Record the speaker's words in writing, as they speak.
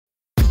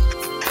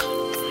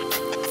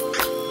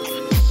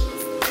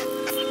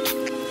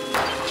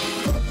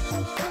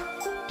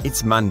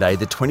It's Monday,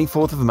 the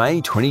 24th of May,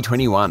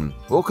 2021.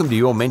 Welcome to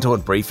your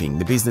Mentored Briefing,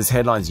 the business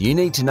headlines you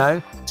need to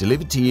know,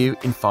 delivered to you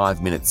in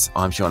 5 minutes.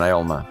 I'm Sean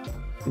Aylmer.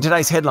 In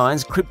today's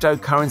headlines,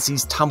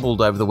 cryptocurrencies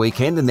tumbled over the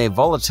weekend and their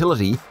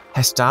volatility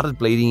has started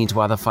bleeding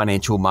into other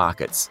financial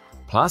markets.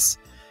 Plus,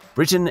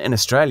 Britain and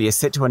Australia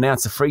set to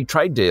announce a free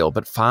trade deal,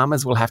 but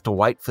farmers will have to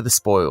wait for the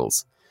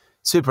spoils.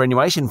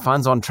 Superannuation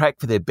funds on track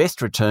for their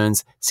best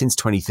returns since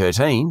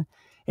 2013,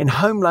 and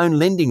home loan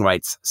lending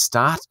rates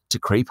start to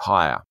creep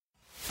higher.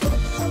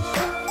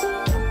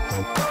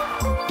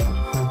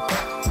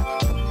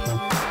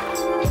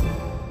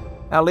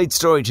 Our lead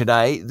story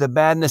today, the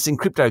madness in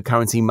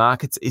cryptocurrency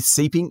markets is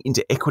seeping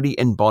into equity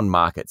and bond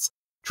markets,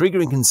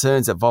 triggering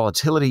concerns that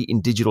volatility in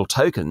digital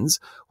tokens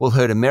will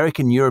hurt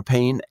American,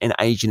 European and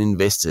Asian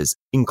investors,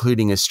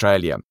 including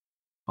Australia.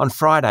 On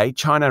Friday,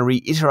 China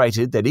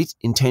reiterated that it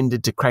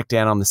intended to crack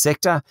down on the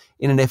sector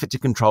in an effort to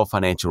control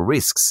financial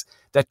risks.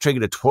 That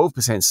triggered a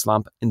 12%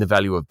 slump in the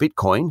value of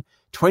Bitcoin,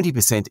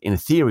 20% in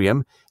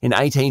Ethereum and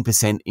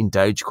 18% in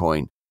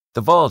Dogecoin. The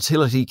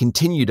volatility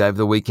continued over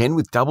the weekend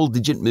with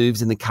double-digit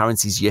moves in the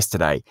currencies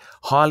yesterday,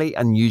 highly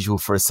unusual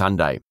for a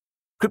Sunday.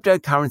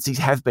 Cryptocurrencies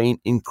have been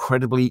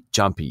incredibly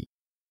jumpy.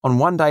 On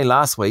one day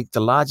last week,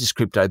 the largest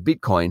crypto,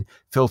 Bitcoin,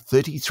 fell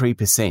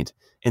 33%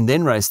 and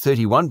then rose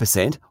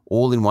 31%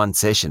 all in one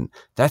session.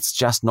 That's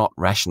just not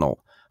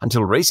rational.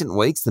 Until recent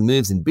weeks, the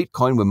moves in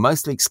Bitcoin were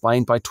mostly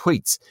explained by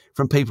tweets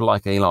from people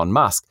like Elon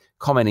Musk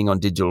commenting on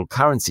digital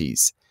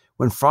currencies.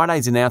 When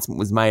Friday's announcement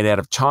was made out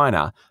of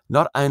China,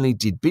 not only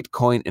did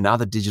Bitcoin and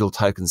other digital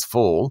tokens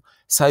fall,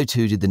 so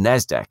too did the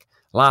Nasdaq.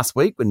 Last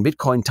week, when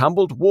Bitcoin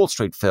tumbled, Wall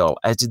Street fell,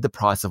 as did the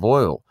price of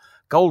oil.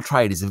 Gold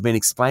traders have been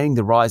explaining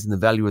the rise in the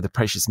value of the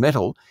precious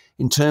metal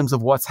in terms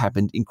of what's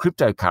happened in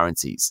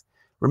cryptocurrencies.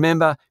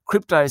 Remember,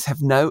 cryptos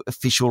have no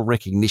official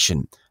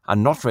recognition, are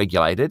not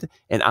regulated,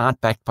 and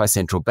aren't backed by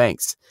central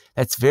banks.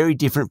 That's very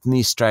different from the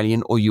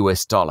Australian or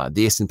US dollar,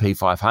 the S&P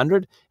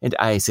 500 and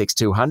ASX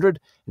 200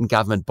 and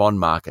government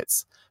bond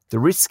markets. The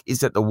risk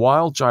is that the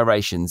wild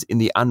gyrations in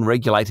the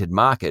unregulated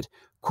market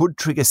could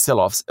trigger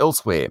sell-offs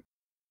elsewhere.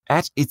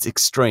 At its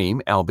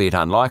extreme, albeit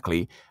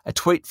unlikely, a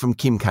tweet from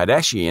Kim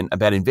Kardashian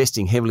about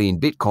investing heavily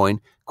in Bitcoin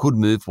could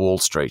move Wall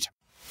Street.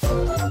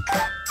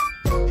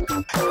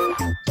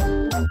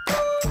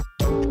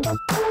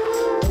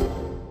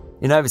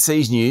 In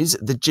overseas news,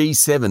 the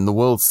G7, the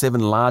world's 7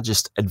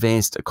 largest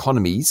advanced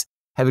economies,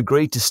 have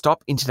agreed to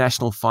stop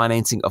international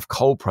financing of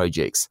coal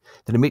projects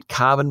that emit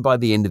carbon by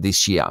the end of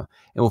this year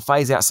and will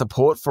phase out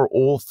support for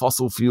all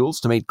fossil fuels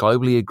to meet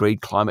globally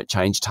agreed climate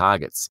change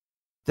targets.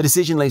 The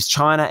decision leaves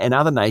China and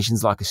other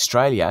nations like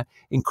Australia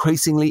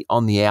increasingly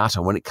on the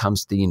outer when it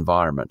comes to the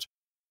environment.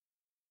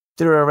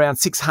 There are around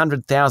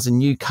 600,000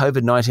 new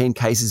COVID-19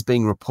 cases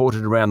being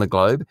reported around the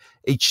globe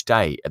each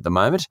day at the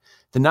moment.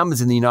 The numbers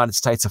in the United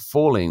States are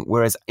falling,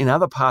 whereas in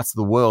other parts of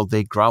the world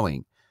they're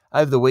growing.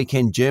 Over the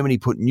weekend, Germany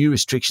put new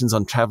restrictions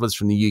on travellers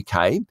from the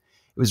UK. It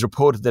was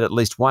reported that at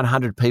least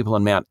 100 people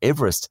on Mount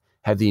Everest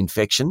have the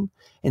infection,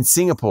 and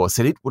Singapore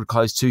said it would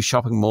close 2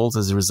 shopping malls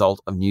as a result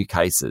of new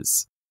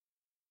cases.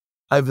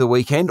 Over the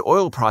weekend,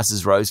 oil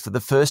prices rose for the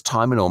first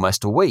time in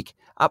almost a week,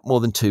 up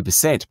more than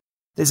 2%.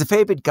 There's a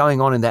fair bit going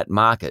on in that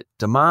market.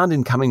 Demand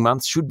in coming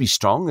months should be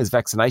strong as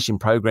vaccination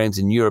programs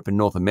in Europe and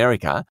North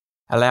America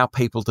allow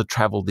people to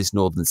travel this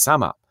northern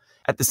summer.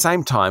 At the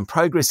same time,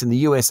 progress in the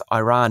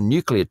US-Iran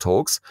nuclear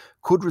talks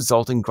could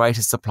result in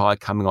greater supply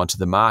coming onto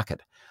the market.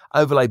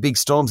 Overlay big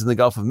storms in the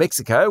Gulf of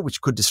Mexico, which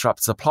could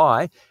disrupt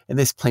supply, and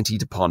there's plenty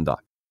to ponder.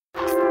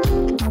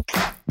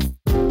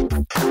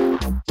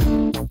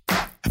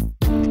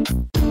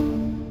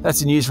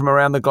 That's the news from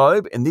around the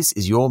globe, and this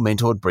is your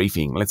Mentored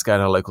Briefing. Let's go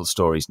to local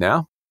stories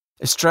now.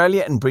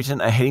 Australia and Britain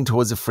are heading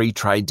towards a free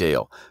trade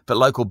deal, but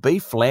local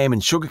beef, lamb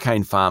and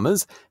sugarcane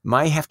farmers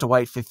may have to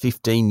wait for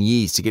 15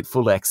 years to get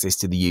full access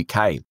to the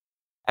UK.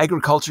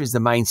 Agriculture is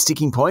the main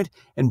sticking point,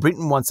 and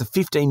Britain wants a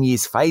 15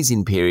 years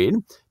phase-in period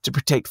to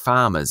protect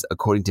farmers,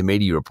 according to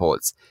media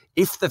reports.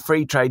 If the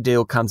free trade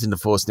deal comes into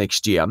force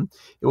next year,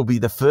 it will be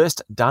the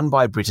first done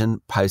by Britain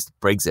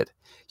post-Brexit.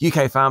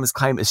 UK farmers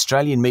claim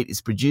Australian meat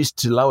is produced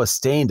to lower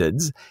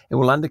standards and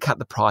will undercut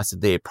the price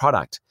of their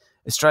product.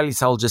 Australia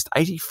sold just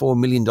 $84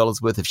 million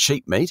worth of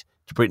sheep meat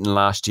to Britain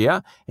last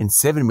year and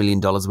 $7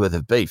 million worth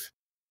of beef.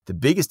 The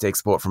biggest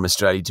export from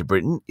Australia to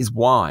Britain is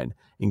wine,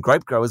 and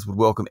grape growers would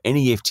welcome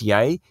any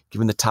FTA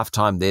given the tough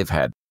time they've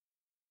had.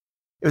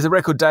 It was a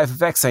record day for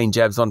vaccine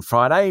jabs on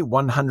Friday,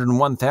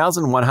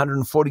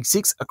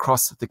 101,146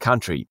 across the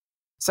country.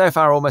 So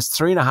far, almost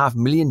 3.5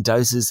 million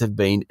doses have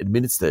been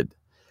administered.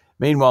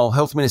 Meanwhile,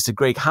 Health Minister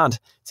Greg Hunt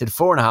said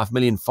 4.5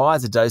 million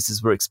Pfizer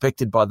doses were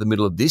expected by the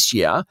middle of this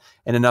year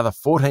and another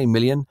 14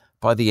 million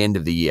by the end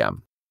of the year.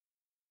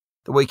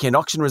 The weekend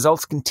auction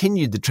results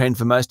continued the trend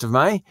for most of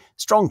May.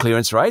 Strong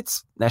clearance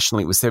rates,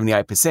 nationally it was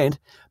 78%,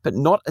 but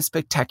not as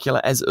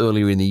spectacular as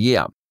earlier in the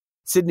year.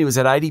 Sydney was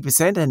at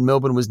 80% and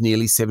Melbourne was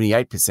nearly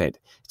 78%. It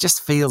just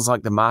feels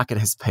like the market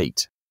has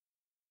peaked.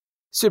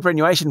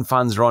 Superannuation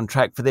funds are on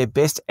track for their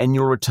best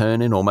annual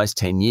return in almost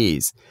 10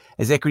 years,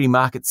 as equity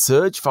markets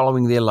surge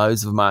following their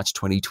lows of March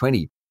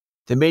 2020.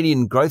 The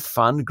median growth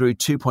fund grew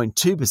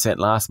 2.2%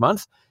 last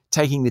month,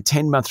 taking the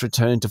 10-month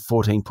return to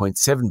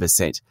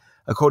 14.7%,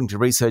 according to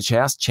research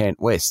house Chant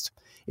West.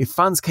 If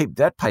funds keep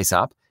that pace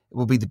up, it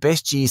will be the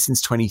best year since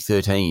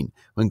 2013,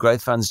 when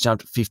growth funds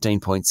jumped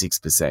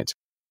 15.6%.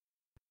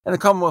 And the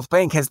Commonwealth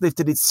Bank has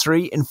lifted its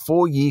 3- and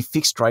 4-year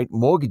fixed-rate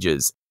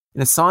mortgages,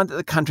 in a sign that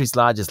the country's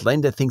largest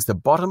lender thinks the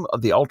bottom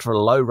of the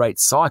ultra-low-rate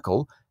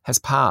cycle has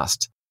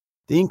passed.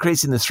 The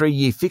increase in the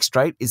 3-year fixed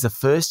rate is the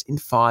first in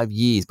 5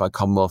 years by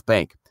Commonwealth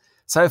Bank.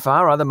 So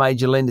far, other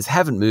major lenders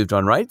haven't moved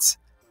on rates,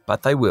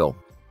 but they will.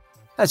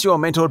 That's your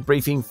Mentored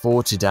briefing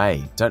for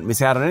today. Don't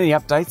miss out on any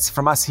updates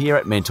from us here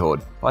at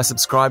Mentored by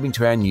subscribing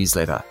to our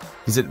newsletter.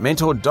 Visit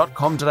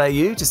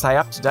mentored.com.au to stay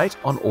up to date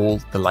on all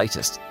the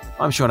latest.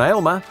 I'm Sean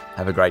Aylmer.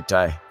 Have a great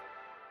day.